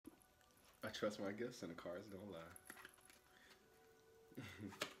I trust my gifts and the cards don't lie.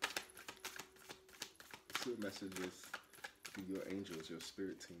 What messages do your angels, your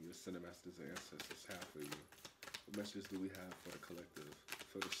spirit team, your cinemasters and ancestors have for you? What messages do we have for the collective,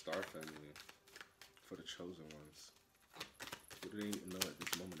 for the star family, for the chosen ones? What do they know at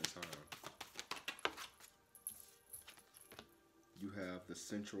this moment in time? You have the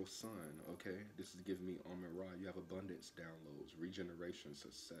central sun, okay? This is giving me Amun Ra. You have abundance downloads, regeneration,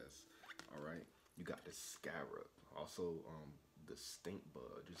 success, all right? You got the scarab, also the stink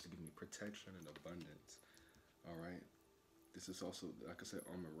bud, just to give me protection and abundance, all right? This is also, like I said,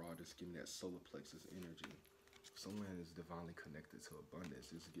 Amun Ra, just giving me that solar plexus energy. Someone is divinely connected to abundance.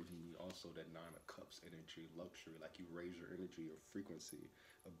 This is giving me also that Nine of Cups energy, luxury, like you raise your energy, your frequency,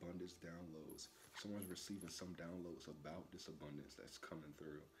 abundance downloads. Someone's receiving some downloads about this abundance that's coming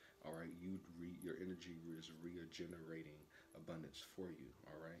through. All right, your energy is regenerating abundance for you.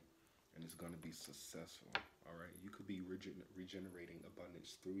 All right, and it's going to be successful. All right, you could be regenerating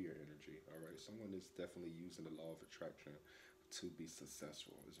abundance through your energy. All right, someone is definitely using the law of attraction to be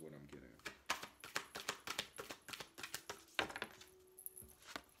successful, is what I'm getting.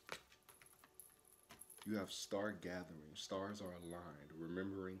 You have star gathering. Stars are aligned.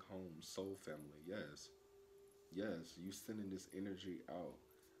 Remembering home, soul family. Yes. Yes. You sending this energy out.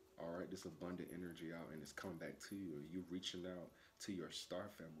 All right. This abundant energy out, and it's coming back to you. You reaching out to your star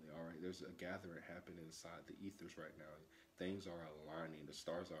family. All right. There's a gathering happening inside the ethers right now. Things are aligning. The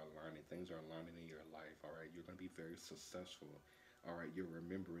stars are aligning. Things are aligning in your life. All right. You're going to be very successful. All right, you're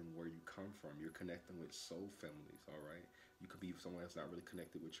remembering where you come from. You're connecting with soul families. All right, you could be someone that's not really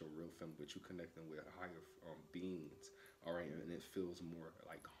connected with your real family, but you're connecting with higher beings. All right, and it feels more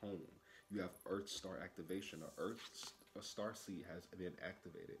like home. You have Earth star activation. A star seed has been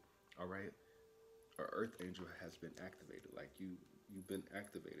activated. All right, a Earth angel has been activated. Like you've been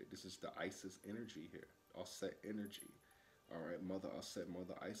activated. This is the Isis energy here. All set energy. All right, Mother Aset,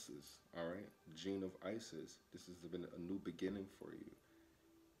 Mother Isis. All right, Gene of Isis. This has been a new beginning for you.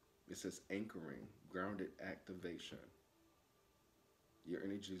 It says anchoring, grounded activation. Your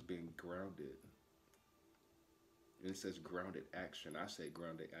energy is being grounded. And it says grounded action. I say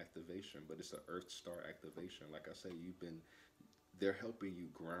grounded activation, but it's an Earth Star activation. Like I say, they're helping you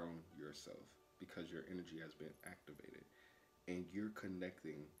ground yourself because your energy has been activated. And you're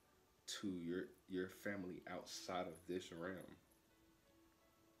connecting to your family outside of this realm,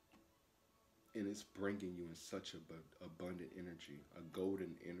 and it's bringing you in such a abundant energy, a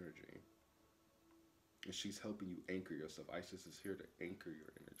golden energy, and she's helping you anchor yourself. Isis is here to anchor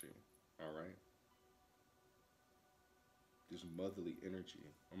your energy. All right, this motherly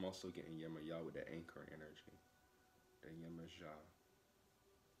energy. I'm also getting Yemaya with that anchoring energy, that Yemaja.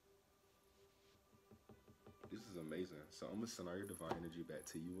 This is amazing. So I'm gonna send all your divine energy back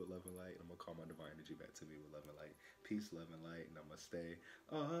to you with love and light. And I'm gonna call my divine energy back to me with love and light. Peace, love and light. Namaste.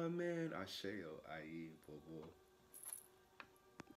 Amen. Asheo. Ayibobo.